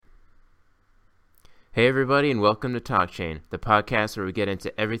Hey everybody, and welcome to TalkChain, the podcast where we get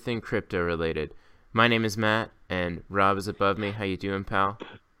into everything crypto related. My name is Matt, and Rob is above me. How you doing, pal?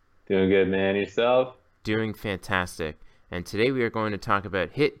 Doing good, man. Yourself? Doing fantastic. And today we are going to talk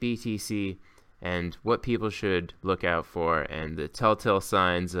about HitBTC and what people should look out for and the telltale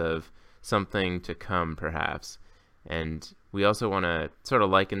signs of something to come, perhaps. And we also want to sort of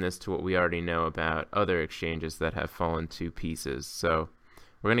liken this to what we already know about other exchanges that have fallen to pieces. So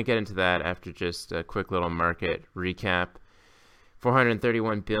we're going to get into that after just a quick little market recap.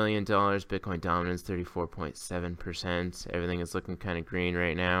 $431 billion, Bitcoin dominance 34.7%. Everything is looking kind of green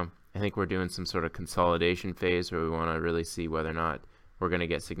right now. I think we're doing some sort of consolidation phase where we want to really see whether or not we're going to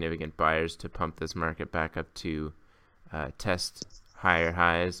get significant buyers to pump this market back up to test higher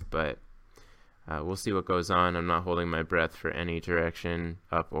highs, but we'll see what goes on. I'm not holding my breath for any direction,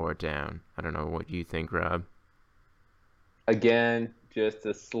 up or down. I don't know what you think, Rob. Again, just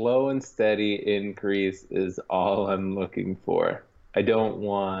a slow and steady increase is all I'm looking for. I don't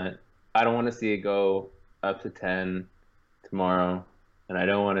want to see it go up to 10 tomorrow, and I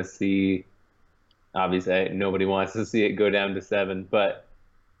don't want to see, obviously nobody wants to see it go down to 7, but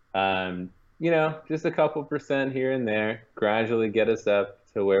just a couple percent here and there, gradually get us up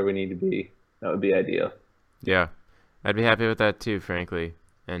to where we need to be. That would be ideal. Yeah, I'd be happy with that too, frankly.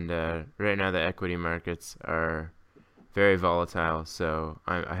 And right now the equity markets are very volatile, so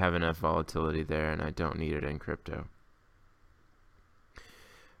I have enough volatility there, and I don't need it in crypto.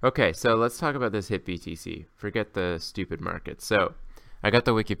 Okay, so let's talk about this HitBTC. Forget the stupid market. So I got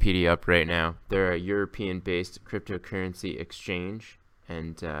the Wikipedia up right now. They're a European-based cryptocurrency exchange,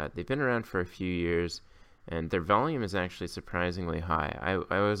 and they've been around for a few years, and their volume is actually surprisingly high.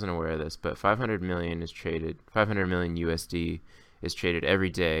 I wasn't aware of this, but 500 million USD is traded every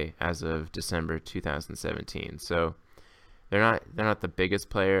day as of December 2017. So they're not the biggest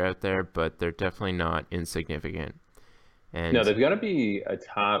player out there, but they're definitely not insignificant. No, And they've got to be a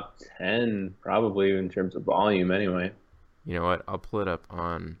top 10 probably in terms of volume anyway. you know what? I'll pull it up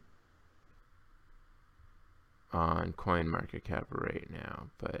on CoinMarketCap right now.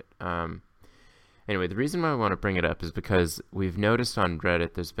 But anyway, the reason why I want to bring it up is because we've noticed on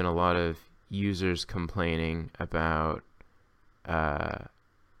Reddit there's been a lot of users complaining about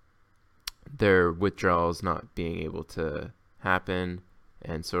their withdrawals not being able to happen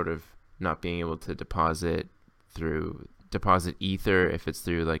and sort of not being able to deposit ether if it's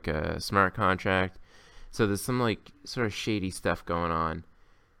through like a smart contract. So there's some like sort of shady stuff going on,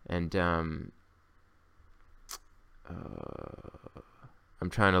 and I'm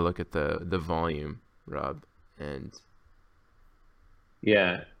trying to look at the volume, Rob, and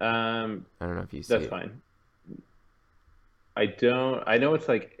Yeah, I don't know if you see that's it. fine. I know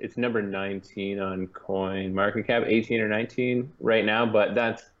it's number 19 on Coin Market Cap, 18 or 19 right now, but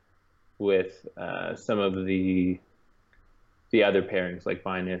that's with some of the other pairings, like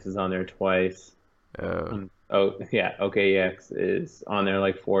Binance is on there twice. Oh, Oh yeah, OKEX is on there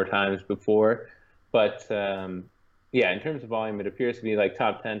like 4 times before. But yeah, in terms of volume, it appears to be like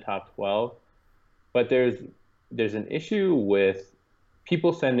top 10, top 12. But there's an issue with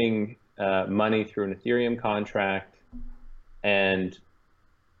people sending money through an Ethereum contract, and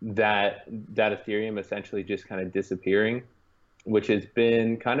that Ethereum essentially just kind of disappearing, which has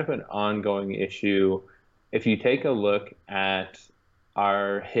been kind of an ongoing issue. If you take a look at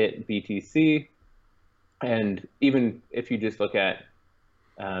our hit BTC, and even if you just look at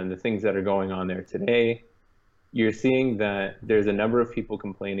the things that are going on there today, you're seeing that there's a number of people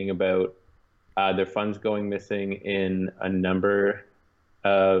complaining about their funds going missing in a number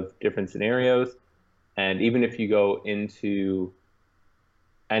of different scenarios. And even if you go into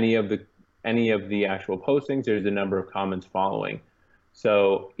any of the any of the actual postings, there's a number of comments following.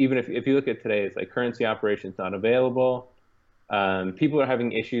 So even if you look at today, it's like currency operations not available. People are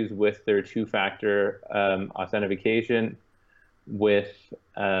having issues with their two-factor authentication. With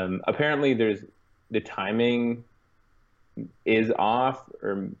apparently there's the timing is off,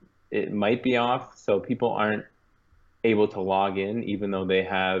 or it might be off, so people aren't able to log in even though they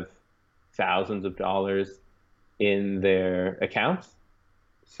have thousands of dollars in their accounts.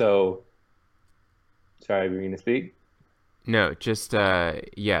 So sorry, we're going to speak. no, just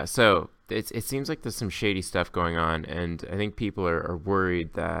yeah. So it seems like there's some shady stuff going on, and I think people are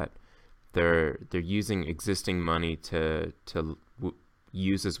worried that they're using existing money to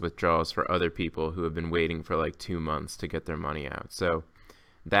use as withdrawals for other people who have been waiting for like 2 months to get their money out. So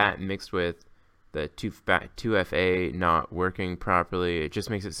that mixed with the 2FA not working properly, it just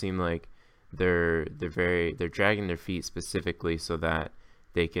makes it seem like they're dragging their feet specifically so that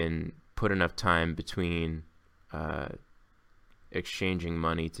they can put enough time between uh, exchanging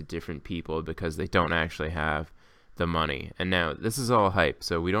money to different people because they don't actually have the money. And now this is all hype,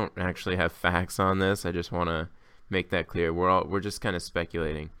 so we don't actually have facts on this. I just want to make that clear. We're just kind of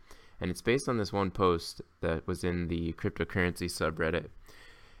speculating, and it's based on this one post that was in the cryptocurrency subreddit,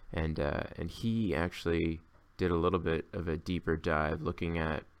 and he actually did a little bit of a deeper dive looking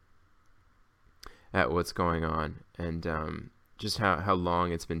at what's going on, and just how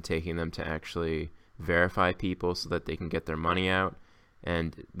long it's been taking them to actually verify people so that they can get their money out.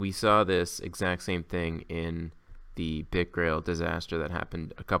 And we saw this exact same thing in the BitGrail disaster that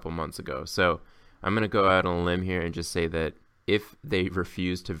happened a couple months ago. So I'm going to go out on a limb here and just say that if they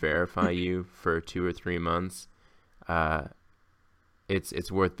refuse to verify you for 2 or 3 months,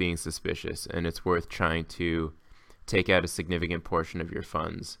 it's worth being suspicious, and it's worth trying to take out a significant portion of your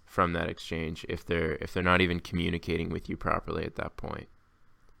funds from that exchange if they're not even communicating with you properly at that point.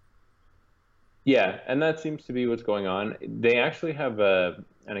 Yeah, and that seems to be what's going on. They actually have an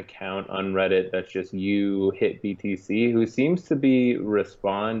account on Reddit that's just HitBTC, who seems to be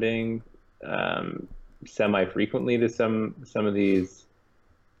responding semi-frequently to some of these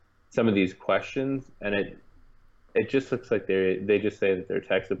questions, and it just looks like they just say that their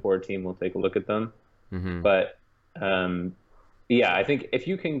tech support team will take a look at them. Mm-hmm. But yeah, I think if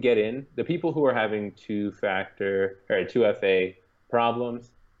you can get in, the people who are having 2FA problems,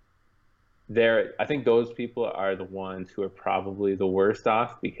 I think those people are the ones who are probably the worst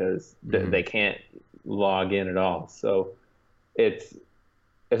off because they can't log in at all. So it's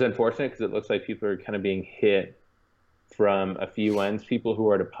unfortunate because it looks like people are kind of being hit from a few ends. People who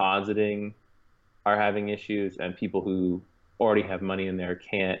are depositing are having issues, and people who already have money in there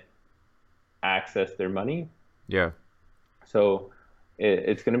can't access their money. Yeah. So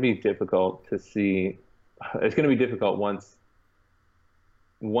it's going to be difficult to see. It's going to be difficult once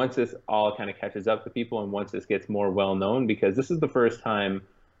this all kind of catches up to people, and once this gets more well known, because this is the first time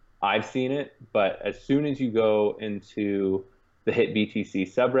I've seen it. But as soon as you go into the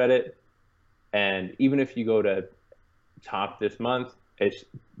HitBTC subreddit, and even if you go to top this month, it's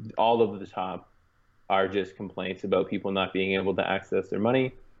all of the top are just complaints about people not being able to access their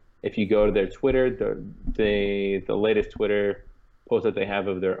money. If you go to their Twitter, the latest Twitter post that they have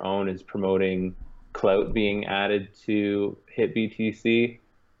of their own is promoting clout being added to HitBTC,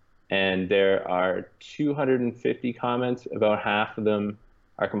 and there are 250 comments. About half of them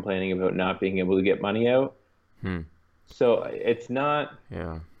are complaining about not being able to get money out. So it's not,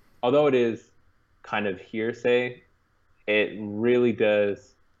 although it is kind of hearsay, it really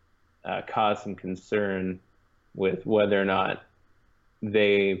does cause some concern with whether or not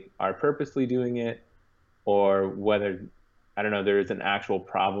they are purposely doing it, or whether, I don't know, there is an actual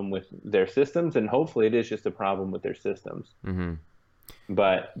problem with their systems, and hopefully it is just a problem with their systems. Mm-hmm.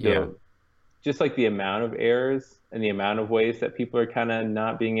 But just like the amount of errors and the amount of ways that people are kind of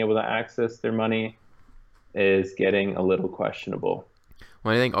not being able to access their money is getting a little questionable.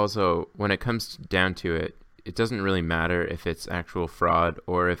 Well, I think also when it comes down to it, it doesn't really matter if it's actual fraud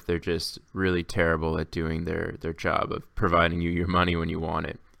or if they're just really terrible at doing their job of providing you your money when you want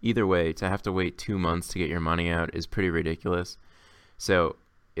it. Either way, to have to wait 2 months to get your money out is pretty ridiculous. So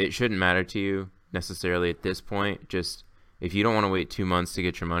it shouldn't matter to you necessarily at this point. Just if you don't want to wait 2 months to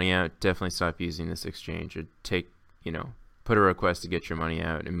get your money out, definitely stop using this exchange, or put a request to get your money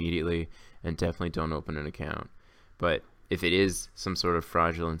out immediately, and definitely don't open an account. But if it is some sort of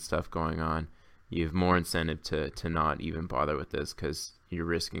fraudulent stuff going on, you have more incentive to not even bother with this, because you're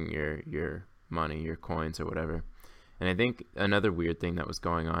risking your money, your coins or whatever. And I think another weird thing that was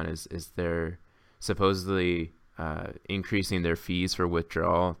going on is they're supposedly increasing their fees for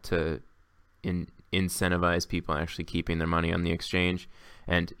withdrawal to incentivize people actually keeping their money on the exchange.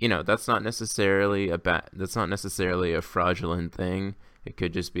 And that's not necessarily a fraudulent thing. It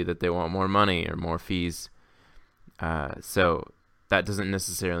could just be that they want more money or more fees. So that doesn't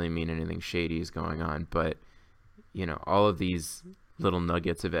necessarily mean anything shady is going on, but all of these little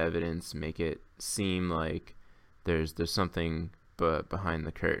nuggets of evidence make it seem like there's something behind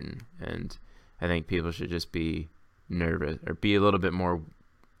the curtain, and I think people should just be nervous or be a little bit more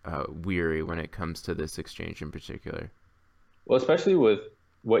weary when it comes to this exchange in particular. Well, especially with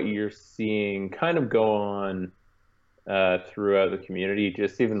what you're seeing kind of go on throughout the community,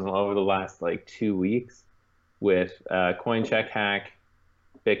 just even over the last 2 weeks, with CoinCheck hack,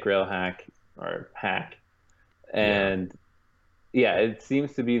 BitGrail hack, and it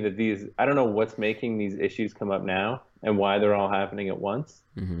seems to be that I don't know what's making these issues come up now and why they're all happening at once.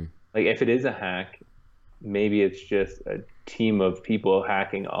 Mm-hmm. Like, if it is a hack, maybe it's just a team of people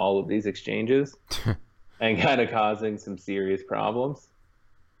hacking all of these exchanges and kind of causing some serious problems.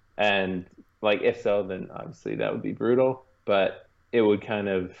 And if so, then obviously that would be brutal. but it would kind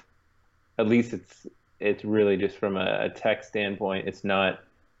of, at least it's really just from a tech standpoint. It's not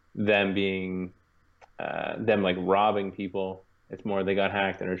them being them like robbing people. It's more they got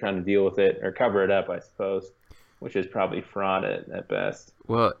hacked and are trying to deal with it or cover it up, I suppose, which is probably fraud at best.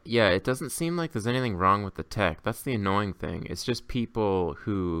 Well, yeah, it doesn't seem like there's anything wrong with the tech. That's the annoying thing. It's just people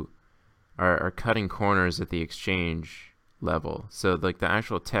who are cutting corners at the exchange level. So like the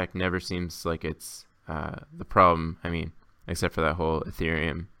actual tech never seems like it's the problem. I mean, except for that whole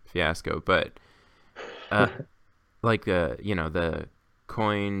Ethereum fiasco. But like the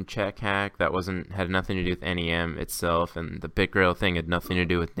coin check hack that had nothing to do with NEM itself, and the BitGrail thing had nothing to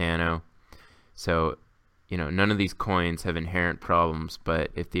do with Nano. So none of these coins have inherent problems,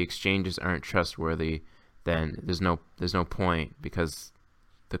 but if the exchanges aren't trustworthy, then there's no point, because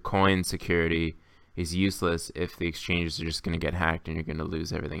the coin security is useless if the exchanges are just going to get hacked and you're going to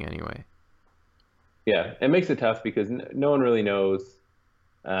lose everything anyway. Yeah, it makes it tough because no one really knows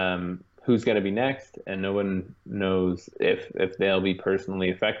who's going to be next, and no one knows if they'll be personally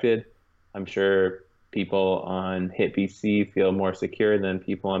affected. I'm sure people on HitBTC feel more secure than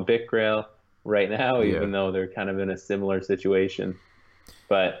people on BitGrail right now, even though they're kind of in a similar situation.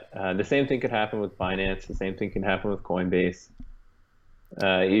 But the same thing could happen with Binance. The same thing can happen with Coinbase.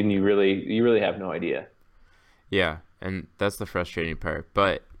 And you really have no idea. Yeah, and that's the frustrating part.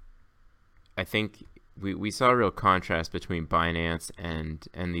 But I think we saw a real contrast between Binance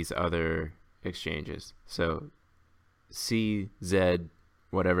and these other exchanges. So CZ,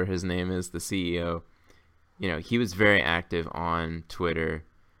 whatever his name is, the CEO, he was very active on Twitter,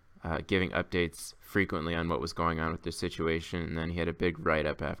 giving updates frequently on what was going on with the situation, and then he had a big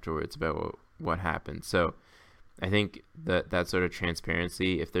write-up afterwards about what happened. So I think that sort of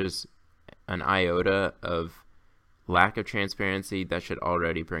transparency, if there's an iota of lack of transparency, that should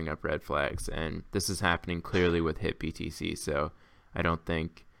already bring up red flags, and this is happening clearly with HitBTC. So I don't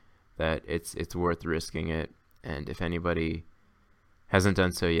think that it's worth risking it. And if anybody hasn't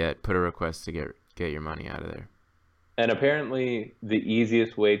done so yet, put a request to get your money out of there. And apparently the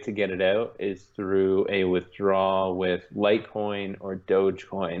easiest way to get it out is through a withdrawal with Litecoin or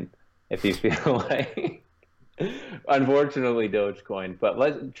Dogecoin, if you feel like. Unfortunately, Dogecoin, but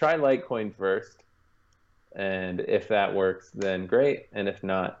let's try Litecoin first. And if that works, then great. And if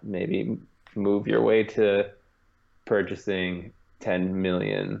not, maybe move your way to purchasing 10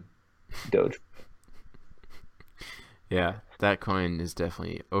 million Doge. Yeah, that coin is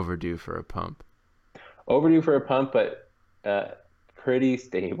definitely overdue for a pump. Overdue for a pump, but pretty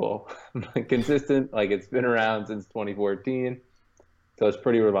stable. Consistent, like it's been around since 2014. So it's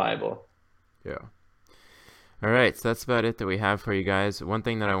pretty reliable. Yeah. All right, so that's about it that we have for you guys. One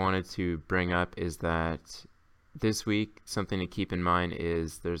thing that I wanted to bring up is that this week, something to keep in mind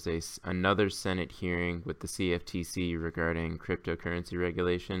is there's another Senate hearing with the CFTC regarding cryptocurrency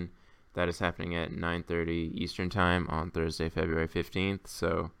regulation. That is happening at 9:30 Eastern Time on Thursday, February 15th.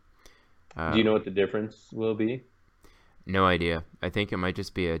 So, do you know what the difference will be? No idea. I think it might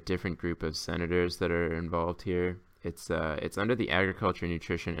just be a different group of senators that are involved here. It's under the Agriculture,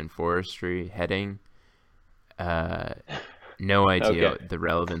 Nutrition, and Forestry heading. No idea the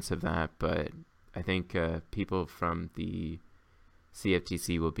relevance of that, but I think people from the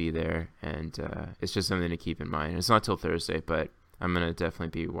CFTC will be there, and it's just something to keep in mind. It's not till Thursday, but I'm going to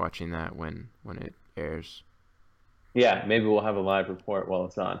definitely be watching that when it airs. Yeah, maybe we'll have a live report while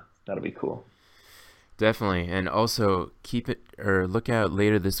it's on. That'll be cool. Definitely, and also look out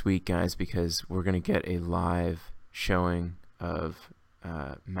later this week, guys, because we're going to get a live showing of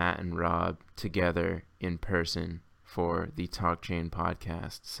Matt and Rob together in person for the Talk Chain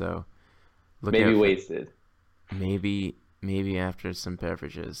podcast. So maybe wasted. Maybe after some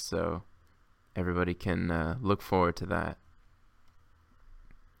beverages. So everybody can look forward to that.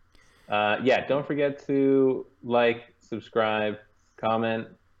 Yeah, don't forget to like, subscribe, comment,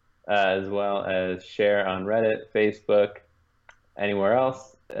 as well as share on Reddit, Facebook, anywhere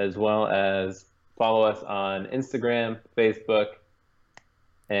else, as well as follow us on Instagram, Facebook,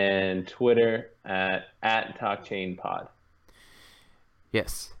 and Twitter at TalkChainPod.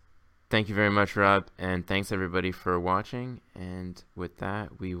 Yes. Thank you very much, Rob, and thanks everybody for watching. And with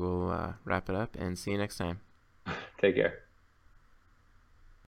that, we will wrap it up and see you next time. Take care.